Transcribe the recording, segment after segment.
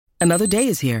Another day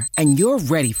is here, and you're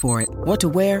ready for it. What to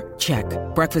wear? Check.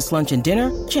 Breakfast, lunch, and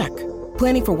dinner? Check.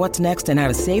 Planning for what's next and how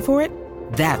to save for it?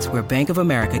 That's where Bank of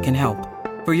America can help.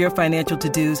 For your financial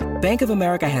to-dos, Bank of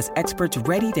America has experts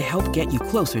ready to help get you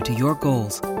closer to your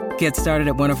goals. Get started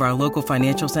at one of our local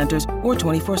financial centers or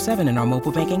 24/7 in our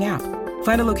mobile banking app.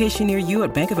 Find a location near you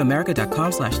at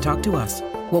bankofamerica.com/talktous.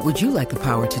 What would you like the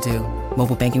power to do?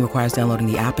 Mobile banking requires downloading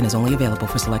the app and is only available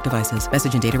for select devices.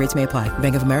 Message and data rates may apply.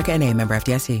 Bank of America N.A., member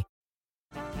FDIC.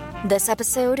 This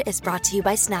episode is brought to you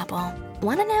by Snapple.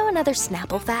 Want to know another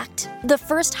Snapple fact? The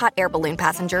first hot air balloon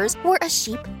passengers were a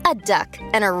sheep, a duck,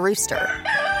 and a rooster.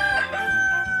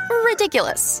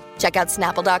 Ridiculous. Check out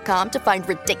Snapple.com to find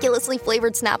ridiculously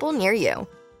flavored Snapple near you.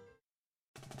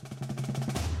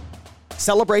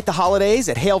 Celebrate the holidays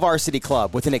at Hale Varsity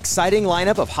Club with an exciting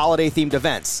lineup of holiday-themed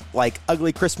events like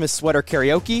Ugly Christmas Sweater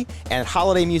Karaoke and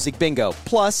Holiday Music Bingo,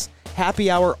 plus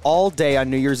happy hour all day on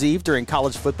New Year's Eve during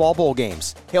college football bowl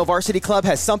games. Hale Varsity Club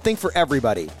has something for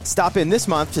everybody. Stop in this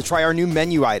month to try our new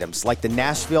menu items like the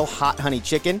Nashville Hot Honey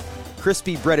Chicken,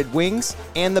 crispy breaded wings,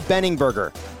 and the Benning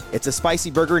Burger. It's a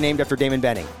spicy burger named after Damon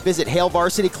Benning. Visit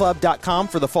HaleVarsityClub.com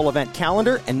for the full event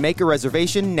calendar and make a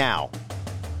reservation now.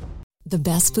 The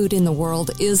best food in the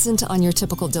world isn't on your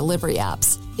typical delivery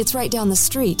apps. It's right down the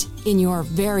street in your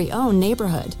very own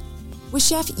neighborhood. With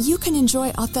Chef, you can enjoy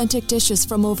authentic dishes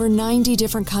from over 90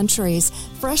 different countries,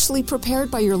 freshly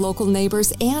prepared by your local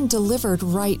neighbors and delivered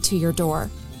right to your door.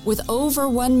 With over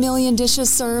 1 million dishes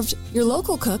served, your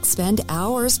local cooks spend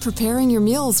hours preparing your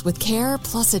meals with care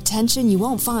plus attention you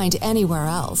won't find anywhere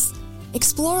else.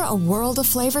 Explore a world of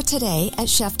flavor today at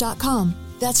chef.com.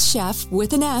 That's chef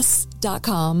with an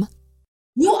S.com.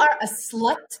 You are a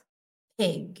slut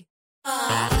pig.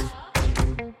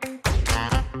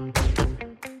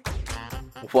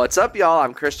 What's up, y'all?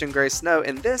 I'm Christian Gray Snow,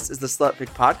 and this is the Slut Pig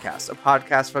Podcast, a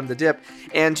podcast from The Dip.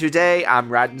 And today, I'm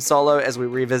riding solo as we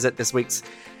revisit this week's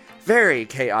very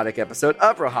chaotic episode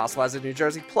of Real Housewives of New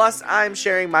Jersey. Plus, I'm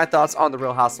sharing my thoughts on the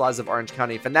Real Housewives of Orange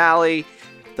County finale,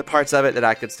 the parts of it that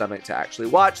I could stomach to actually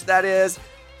watch, that is.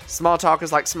 Small talk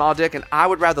is like small dick, and I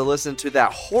would rather listen to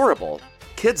that horrible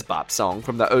Kids Bop song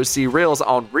from the OC Reels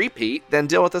on repeat than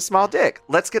deal with a small dick.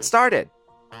 Let's get started.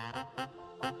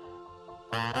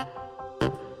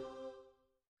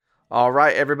 All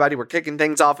right, everybody, we're kicking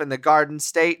things off in the Garden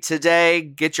State today.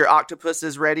 Get your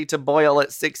octopuses ready to boil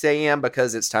at 6 a.m.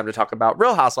 because it's time to talk about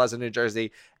Real Housewives of New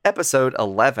Jersey, episode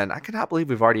 11. I cannot believe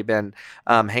we've already been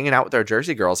hanging out with our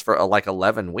Jersey girls for like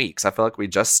 11 weeks. I feel like we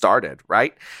just started,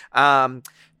 right?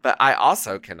 But I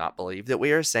also cannot believe that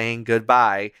we are saying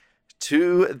goodbye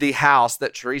to the house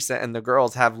that Teresa and the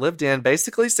girls have lived in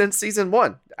basically since season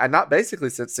one. And not basically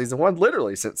since season one,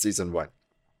 literally since season one.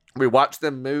 We watched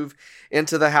them move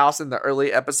into the house in the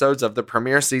early episodes of the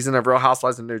premiere season of Real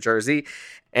Housewives of New Jersey.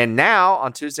 And now,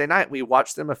 on Tuesday night, we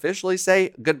watched them officially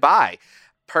say goodbye.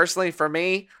 Personally, for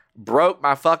me, broke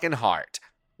my fucking heart.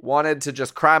 Wanted to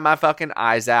just cry my fucking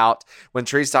eyes out when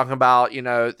Teresa's talking about, you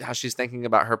know, how she's thinking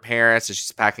about her parents and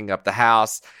she's packing up the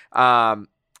house.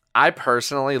 I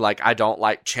personally, I don't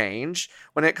like change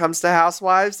when it comes to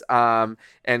housewives.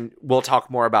 And we'll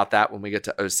talk more about that when we get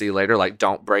to OC later.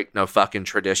 Don't break no fucking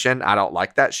tradition. I don't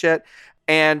like that shit.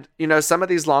 And, you know, some of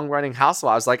these long-running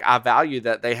housewives, I value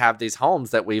that they have these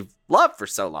homes that we've loved for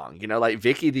so long. You know,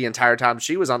 Vicky, the entire time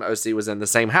she was on OC, was in the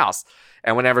same house.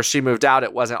 And whenever she moved out,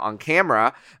 it wasn't on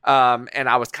camera. And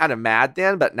I was kind of mad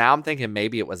then, but now I'm thinking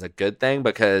maybe it was a good thing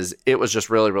because it was just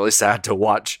really, really sad to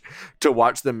watch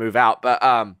them move out.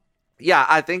 But, yeah,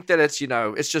 I think that it's, you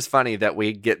know, it's just funny that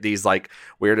we get these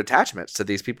weird attachments to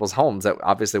these people's homes that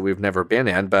obviously we've never been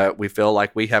in, but we feel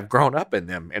like we have grown up in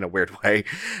them in a weird way.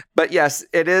 But yes,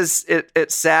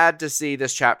 it's sad to see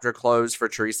this chapter close for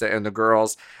Teresa and the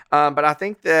girls. But I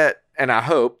think that, and I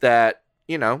hope that,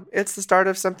 you know, it's the start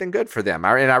of something good for them.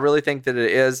 And I really think that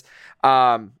it is.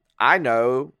 I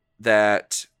know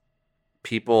that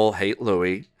people hate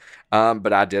Louis.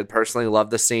 But I did personally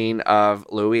love the scene of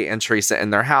Louis and Teresa in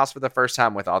their house for the first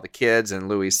time with all the kids and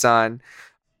Louis' son.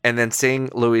 And then seeing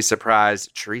Louis surprise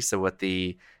Teresa with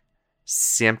the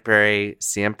siempre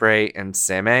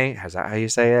insieme, is that how you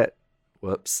say it?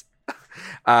 Whoops.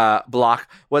 Block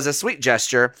was a sweet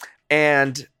gesture.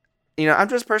 And, you know, I'm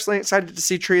just personally excited to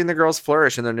see Tree and the girls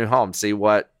flourish in their new home, see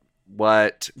what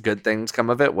good things come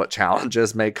of it, what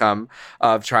challenges may come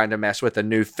of trying to mesh with a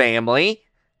new family.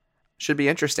 Should be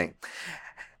interesting.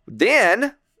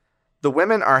 Then the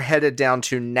women are headed down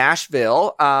to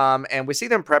Nashville, and we see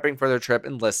them prepping for their trip.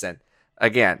 And listen,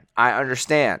 again, I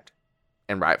understand,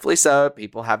 and rightfully so,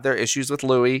 people have their issues with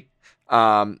Louis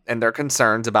and their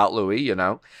concerns about Louis, you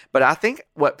know. But I think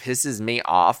what pisses me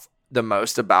off the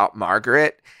most about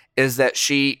Margaret is that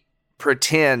she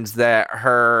pretends that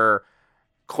her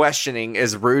questioning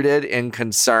is rooted in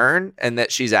concern and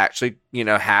that she's actually,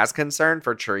 has concern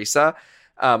for Teresa.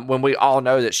 When we all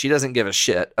know that she doesn't give a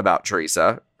shit about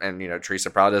Teresa, and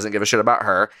Teresa probably doesn't give a shit about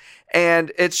her,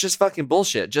 and it's just fucking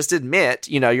bullshit. Just admit,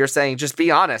 you're saying, just be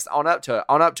honest, own up to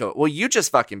it. Well, you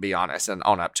just fucking be honest and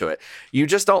own up to it. You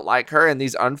just don't like her, and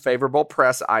these unfavorable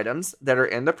press items that are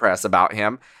in the press about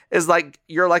him is like,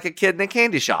 you're like a kid in a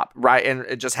candy shop, right? And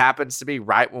it just happens to be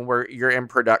right when you're in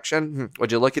production.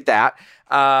 Would you look at that?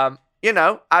 I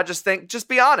just think, just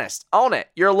be honest. Own it.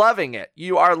 You're loving it.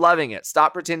 You are loving it.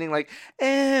 Stop pretending like,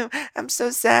 oh, I'm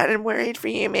so sad and worried for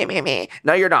you. Me.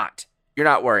 No, you're not. You're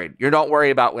not worried. You don't worry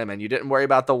about women. You didn't worry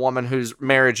about the woman whose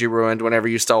marriage you ruined whenever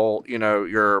you stole,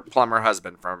 your plumber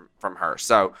husband from her.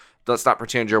 So let's not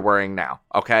pretend you're worrying now.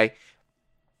 Okay.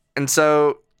 And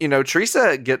so,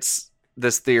 Teresa gets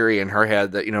this theory in her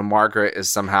head that, Margaret is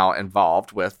somehow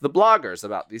involved with the bloggers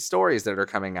about these stories that are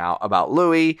coming out about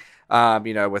Louis,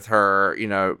 with her,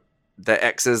 the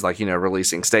exes,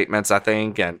 releasing statements, I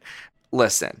think. And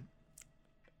listen,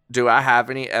 do I have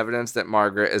any evidence that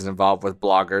Margaret is involved with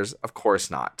bloggers? Of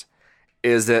course not.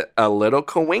 Is it a little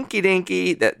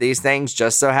coinky-dinky that these things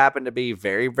just so happen to be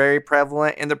very, very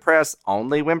prevalent in the press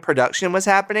only when production was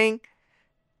happening?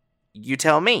 You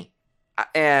tell me.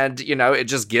 And, it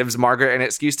just gives Margaret an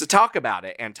excuse to talk about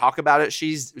it. And talk about it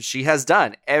she has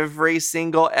done every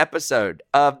single episode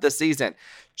of the season.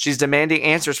 She's demanding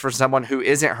answers for someone who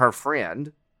isn't her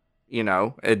friend.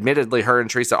 Admittedly, her and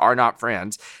Teresa are not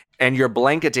friends. And you're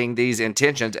blanketing these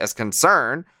intentions as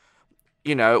concern,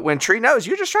 when Tree knows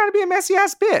you're just trying to be a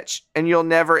messy-ass bitch. And you'll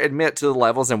never admit to the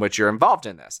levels in which you're involved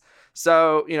in this.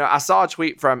 So, I saw a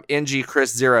tweet from NG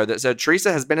Chris Zero that said,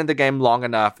 Teresa has been in the game long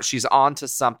enough. She's on to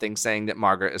something saying that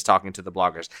Margaret is talking to the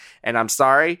bloggers. And I'm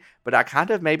sorry, but I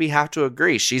kind of maybe have to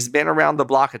agree. She's been around the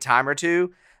block a time or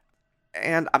two.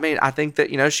 And I think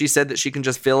that, she said that she can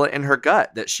just feel it in her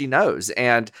gut that she knows.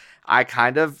 And I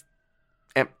kind of,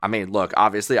 look,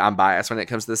 obviously I'm biased when it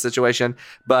comes to this situation,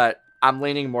 but I'm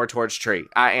leaning more towards Tree.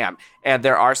 I am. And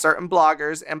there are certain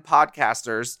bloggers and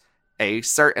podcasters, a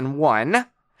certain one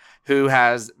who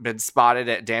has been spotted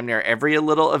at damn near every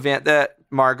little event that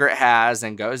Margaret has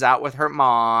and goes out with her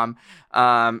mom.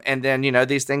 And then,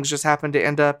 these things just happen to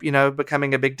end up,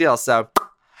 becoming a big deal. So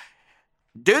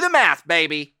do the math,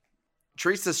 baby.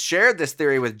 Teresa shared this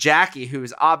theory with Jackie,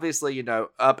 who's obviously,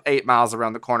 up 8 miles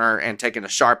around the corner and taking a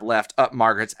sharp left up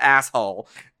Margaret's asshole.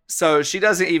 So she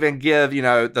doesn't even give,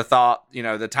 the thought,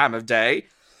 the time of day.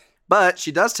 But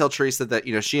she does tell Teresa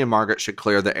that, she and Margaret should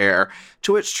clear the air,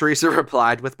 to which Teresa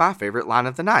replied with my favorite line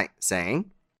of the night,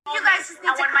 saying, You guys just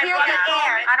need to clear the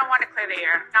air. I don't want to clear the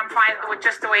air. I'm fine with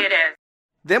just the way it is.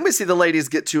 Then we see the ladies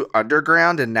get to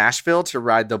Underground in Nashville to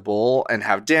ride the bull and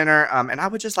have dinner. And I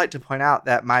would just like to point out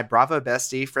that my Bravo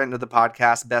bestie, friend of the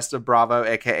podcast, Best of Bravo,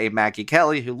 a.k.a. Maggie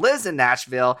Kelly, who lives in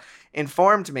Nashville,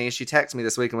 informed me, she texted me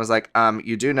this week and was like,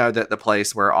 you do know that the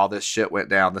place where all this shit went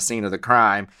down, the scene of the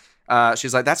crime,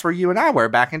 she's like, that's where you and I were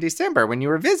back in December when you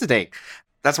were visiting.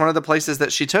 That's one of the places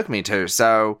that she took me to.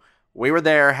 So we were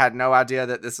there, had no idea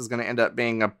that this was going to end up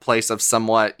being a place of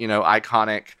somewhat,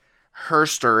 iconic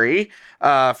herstory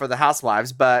for the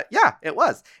housewives. But yeah, it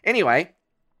was. Anyway,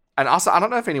 and also, I don't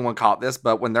know if anyone caught this,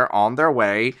 but when they're on their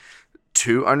way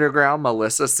to Underground,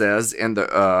 Melissa says in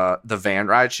the van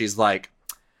ride, she's like,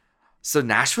 so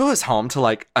Nashville is home to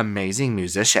like amazing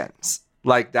musicians.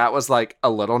 Like that was like a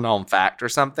little known fact or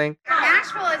something.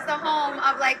 Nashville is the home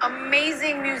of like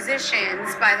amazing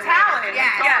musicians by the talent.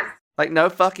 Yes. Like no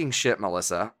fucking shit,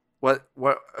 Melissa. What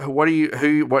do you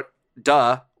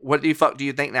fuck do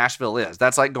you think Nashville is?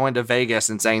 That's like going to Vegas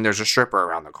and saying there's a stripper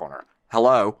around the corner.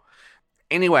 Hello.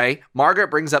 Anyway, Margaret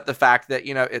brings up the fact that,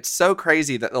 it's so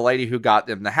crazy that the lady who got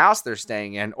them the house they're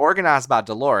staying in, organized by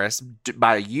Dolores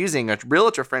by using a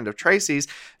realtor friend of Tracy's,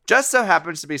 just so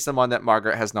happens to be someone that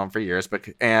Margaret has known for years.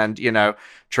 And,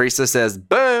 Teresa says,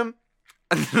 boom,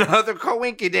 another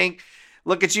coinky-dink.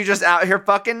 Look at you just out here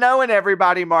fucking knowing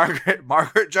everybody, Margaret.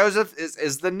 Margaret Joseph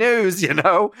is the news,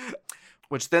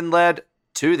 which then led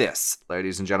to this,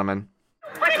 ladies and gentlemen.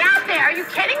 Put it out there. Are you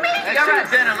kidding me?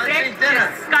 Let's eat dinner. Let's eat dinner.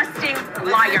 Disgusting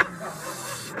liar.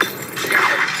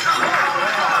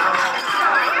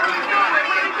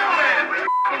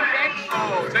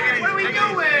 What are we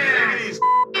doing?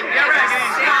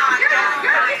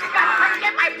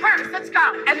 Get my purse. Let's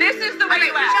go. And this is the way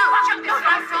you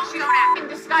act.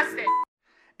 Disgusting.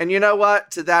 And you know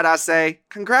what? To that I say,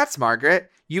 congrats,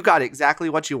 Margaret. You got exactly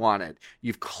what you wanted.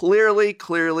 You've clearly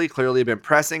been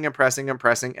pressing in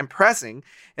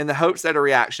the hopes that a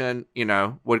reaction,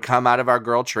 would come out of our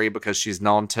girl Tree because she's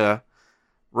known to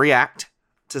react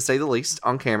to say the least,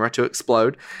 on camera to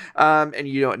explode. And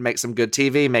it makes some good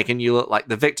TV, making you look like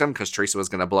the victim because Teresa was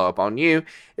going to blow up on you.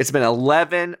 It's been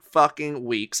 11 fucking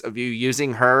weeks of you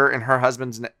using her and her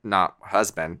husband's,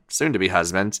 soon to be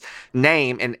husband's,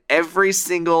 name in every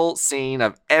single scene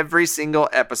of every single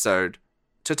episode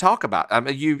to talk about.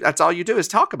 That's all you do is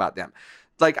talk about them.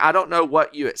 Like, I don't know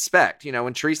what you expect.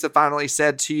 When Teresa finally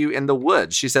said to you in the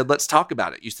woods, she said, let's talk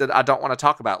about it. You said, I don't want to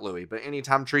talk about Louis. But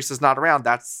anytime Teresa's not around,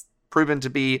 that's proven to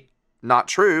be not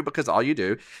true because all you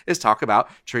do is talk about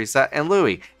Teresa and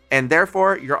Louis. And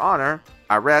therefore, Your Honor,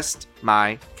 I rest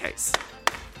my case.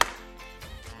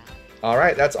 All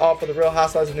right, that's all for the Real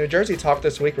Housewives of New Jersey talk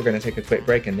this week. We're going to take a quick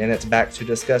break, and then it's back to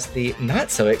discuss the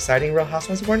not-so-exciting Real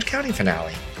Housewives of Orange County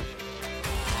finale.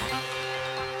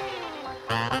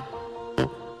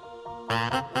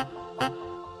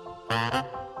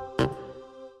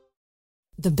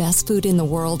 The best food in the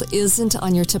world isn't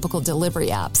on your typical delivery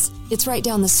apps. It's right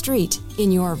down the street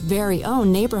in your very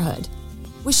own neighborhood.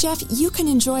 With Chef, you can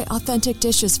enjoy authentic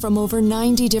dishes from over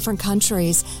 90 different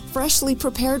countries, freshly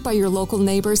prepared by your local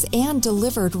neighbors and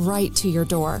delivered right to your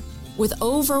door. With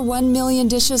over 1 million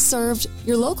dishes served,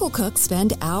 your local cooks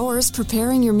spend hours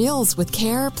preparing your meals with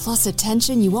care plus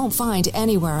attention you won't find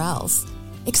anywhere else.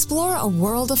 Explore a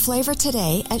world of flavor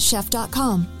today at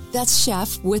chef.com. That's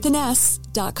chef with an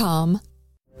S.com.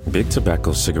 Big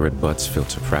Tobacco cigarette butts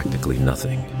filter practically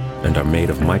nothing and are made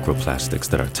of microplastics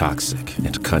that are toxic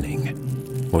and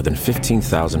cunning. More than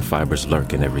 15,000 fibers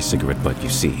lurk in every cigarette butt you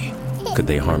see. Could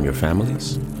they harm your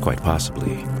families? Quite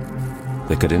possibly.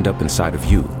 They could end up inside of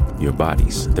you, your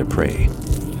bodies, their prey.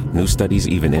 New studies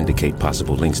even indicate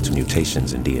possible links to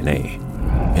mutations in DNA.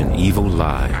 An evil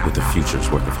lie with the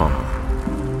future's worth of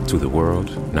harm. To the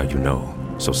world, now you know,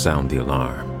 so sound the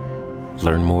alarm.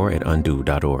 Learn more at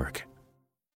undo.org.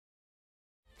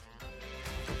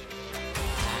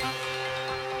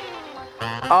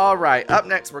 All right, up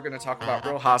next, we're going to talk about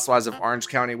Real Housewives of Orange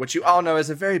County, which you all know is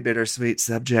a very bittersweet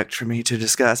subject for me to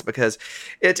discuss because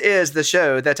it is the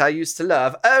show that I used to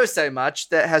love oh so much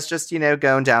that has just,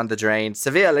 gone down the drain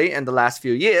severely in the last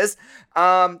few years.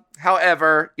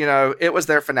 However, it was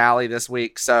their finale this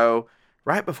week, so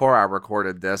right before I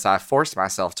recorded this, I forced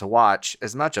myself to watch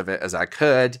as much of it as I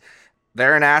could.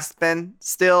 They're in Aspen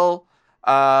still.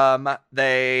 I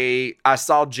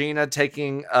saw Gina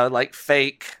taking a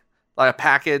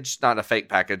package, not a fake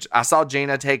package. I saw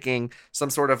Gina taking some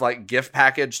sort of gift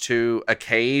package to a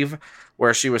cave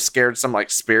where she was scared some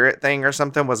spirit thing or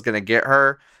something was going to get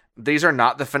her. These are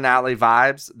not the finale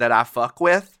vibes that I fuck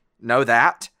with. Know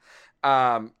that.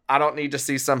 I don't need to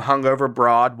see some hungover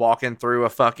broad walking through a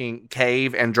fucking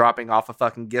cave and dropping off a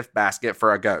fucking gift basket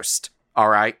for a ghost. All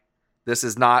right. This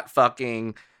is not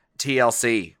fucking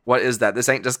TLC. What is that? This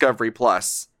ain't Discovery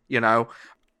Plus,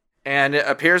 And it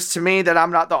appears to me that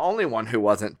I'm not the only one who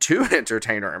wasn't too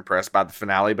entertained or impressed by the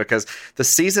finale because the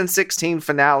season 16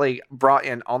 finale brought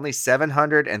in only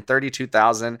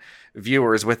 732,000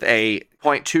 viewers with a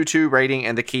 0.22 rating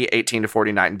in the key 18 to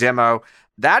 49 demo.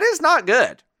 That is not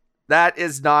good. That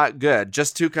is not good.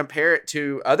 Just to compare it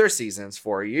to other seasons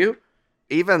for you,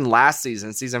 even last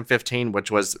season, season 15,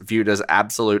 which was viewed as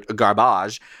absolute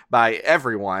garbage by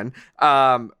everyone,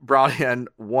 brought in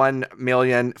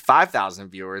 1,005,000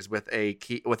 viewers with a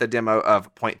demo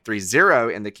of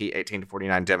 0.30 in the key 18 to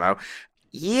 49 demo.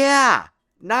 Yeah,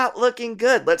 not looking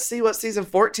good. Let's see what season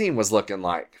 14 was looking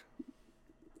like.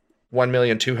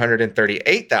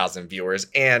 1,238,000 viewers,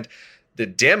 and the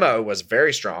demo was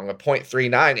very strong, a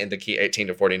 0.39 in the key 18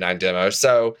 to 49 demo.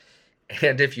 So,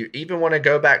 and if you even want to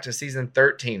go back to season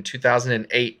 13,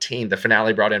 2018, the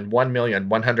finale brought in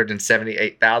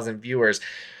 1,178,000 viewers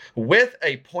with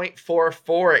a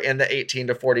 0.44 in the 18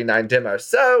 to 49 demo.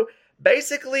 So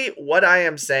basically what I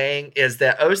am saying is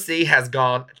that OC has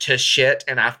gone to shit,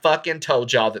 and I fucking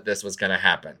told y'all that this was going to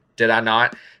happen. Did I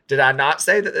not? Did I not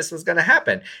say that this was going to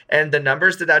happen? And the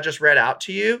numbers that I just read out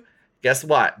to you, guess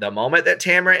what? The moment that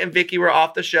Tamara and Vicky were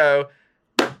off the show,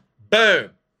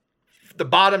 boom. The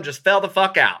bottom just fell the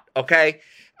fuck out, okay?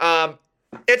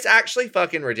 It's actually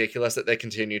fucking ridiculous that they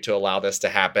continue to allow this to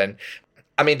happen.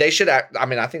 I mean,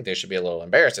 I think they should be a little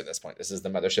embarrassed at this point. This is the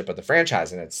mothership of the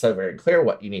franchise, and it's so very clear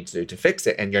what you need to do to fix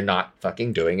it, and you're not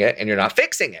fucking doing it, and you're not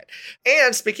fixing it.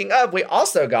 And speaking of, we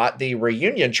also got the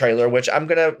reunion trailer, which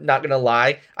not gonna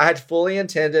lie, I had fully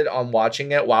intended on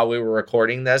watching it while we were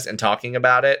recording this and talking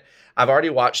about it. I've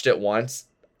already watched it once.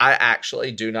 I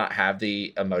actually do not have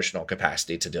the emotional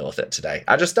capacity to deal with it today.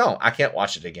 I just don't. I can't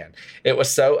watch it again. It was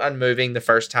so unmoving the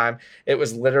first time. It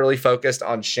was literally focused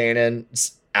on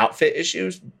Shannon's outfit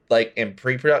issues, in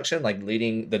pre-production,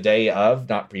 leading the day of,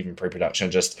 not even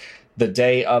pre-production, just the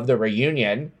day of the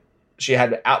reunion. she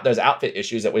had those outfit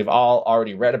issues that we've all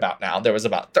already read about now. There was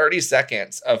about 30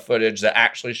 seconds of footage that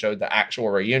actually showed the actual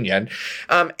reunion.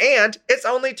 And it's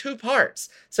only 2 parts.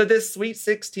 So this Sweet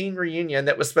 16 reunion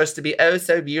that was supposed to be oh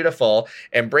so beautiful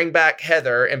and bring back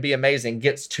Heather and be amazing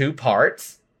gets 2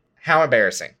 parts. How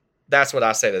embarrassing. That's what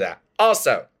I say to that.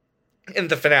 Also, in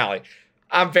the finale,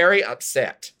 I'm very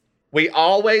upset. We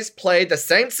always play the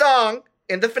same song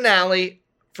in the finale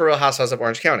for Real Housewives of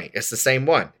Orange County. It's the same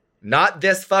one. Not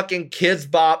this fucking Kids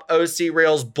Bop OC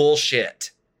Reels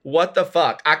bullshit. What the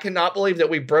fuck? I cannot believe that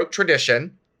we broke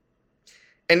tradition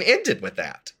and ended with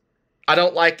that. I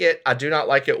don't like it. I do not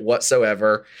like it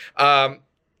whatsoever.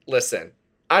 Listen,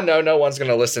 I know no one's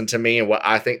going to listen to me and what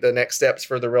I think the next steps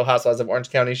for the Real Housewives of Orange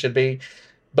County should be,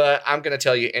 but I'm going to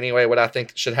tell you anyway what I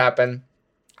think should happen.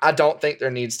 I don't think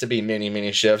there needs to be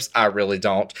many shifts. I really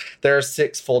don't. There are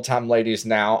 6 full-time ladies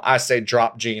now. I say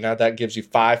drop Gina. That gives you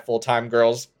 5 full-time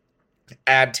girls.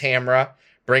 Add Tamra.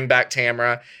 Bring back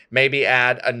Tamra. Maybe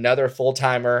add another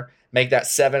full-timer. Make that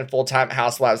 7 full-time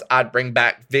housewives. I'd bring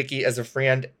back Vicky as a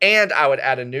friend, and I would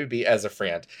add a newbie as a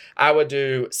friend. I would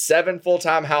do 7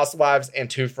 full-time housewives and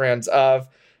 2 friends of.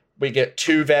 We get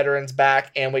 2 veterans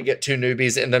back, and we get 2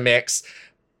 newbies in the mix,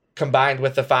 combined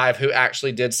with the 5 who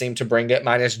actually did seem to bring it,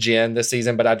 minus Jen this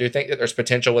season. But I do think that there's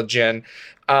potential with Jen.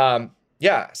 So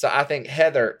I think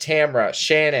Heather, Tamra,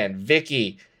 Shannon,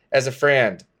 Vicky as a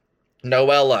friend,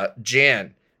 Noella,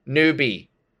 Jen, newbie.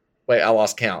 Wait, I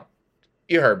lost count.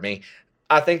 You heard me.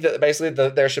 I think that basically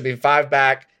there should be 5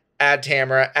 back, add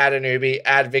Tamra, add a newbie,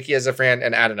 add Vicky as a friend,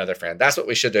 and add another friend. That's what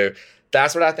we should do.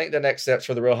 That's what I think the next steps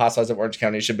for the Real Housewives of Orange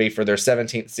County should be for their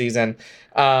 17th season.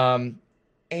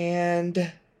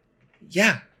 And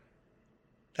yeah,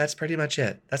 that's pretty much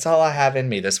it. That's all I have in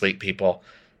me this week, people.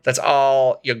 That's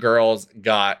all your girls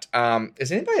got.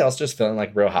 Is anybody else just feeling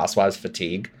like Real Housewives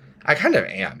fatigue? I kind of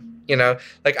am. You know,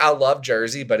 like I love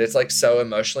Jersey, but it's like so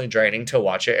emotionally draining to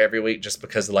watch it every week just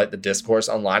because of like the discourse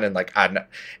online. And like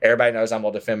everybody knows I'm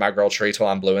going to defend my girl Tree till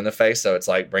I'm blue in the face. So it's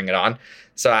like, bring it on.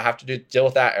 So I have to deal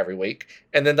with that every week.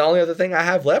 And then the only other thing I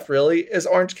have left really is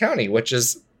Orange County, which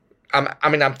is, I'm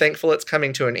thankful it's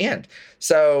coming to an end.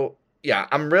 So yeah,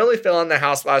 I'm really feeling the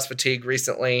Housewives fatigue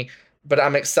recently. But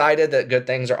I'm excited that good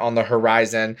things are on the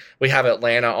horizon. We have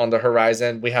Atlanta on the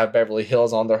horizon. We have Beverly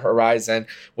Hills on the horizon.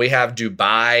 We have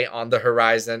Dubai on the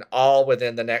horizon, all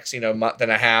within the next, month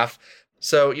and a half.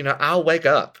 So, I'll wake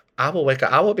up. I will wake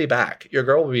up. I will be back. Your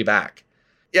girl will be back.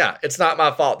 Yeah, it's not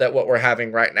my fault that what we're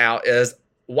having right now is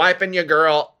wiping your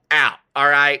girl out. All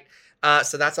right.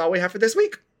 So that's all we have for this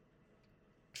week.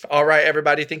 All right,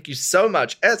 everybody, thank you so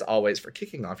much, as always, for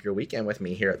kicking off your weekend with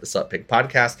me here at the Slut Pig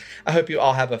Podcast. I hope you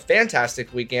all have a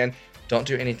fantastic weekend. Don't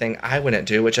do anything I wouldn't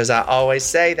do, which, as I always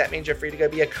say, that means you're free to go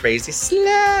be a crazy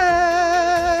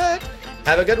slut.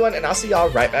 Have a good one, and I'll see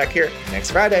y'all right back here next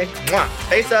Friday. Mwah.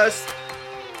 Besos.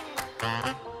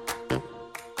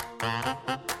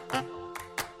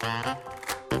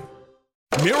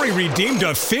 Mary redeemed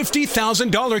a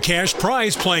 $50,000 cash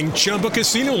prize playing Chumba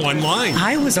Casino online.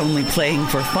 I was only playing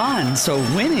for fun, so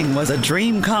winning was a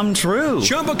dream come true.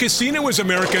 Chumba Casino is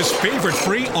America's favorite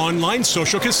free online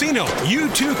social casino. You,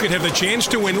 too, could have the chance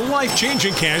to win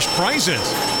life-changing cash prizes.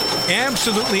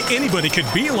 Absolutely anybody could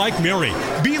be like Mary.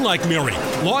 Be like Mary.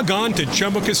 Log on to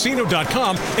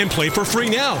ChumbaCasino.com and play for free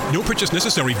now. No purchase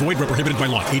necessary. Void where prohibited by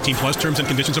law. 18 plus terms and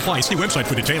conditions apply. See website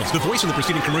for details. The voice in the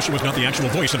preceding commercial was not the actual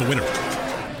voice of the winner.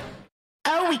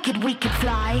 Oh, we could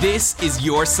fly. This is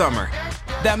your summer.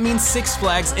 That means Six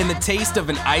Flags and the taste of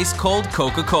an ice-cold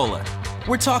Coca-Cola.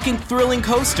 We're talking thrilling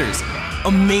coasters,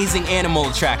 amazing animal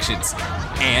attractions,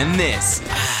 and this.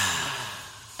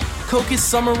 Coke is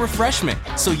summer refreshment,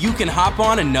 so you can hop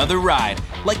on another ride,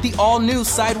 like the all-new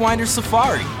Sidewinder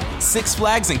Safari. Six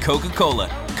Flags and Coca-Cola.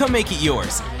 Come make it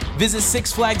yours. Visit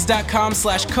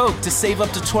sixflags.com/Coke to save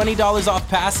up to $20 off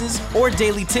passes or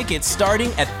daily tickets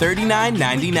starting at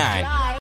 $39.99.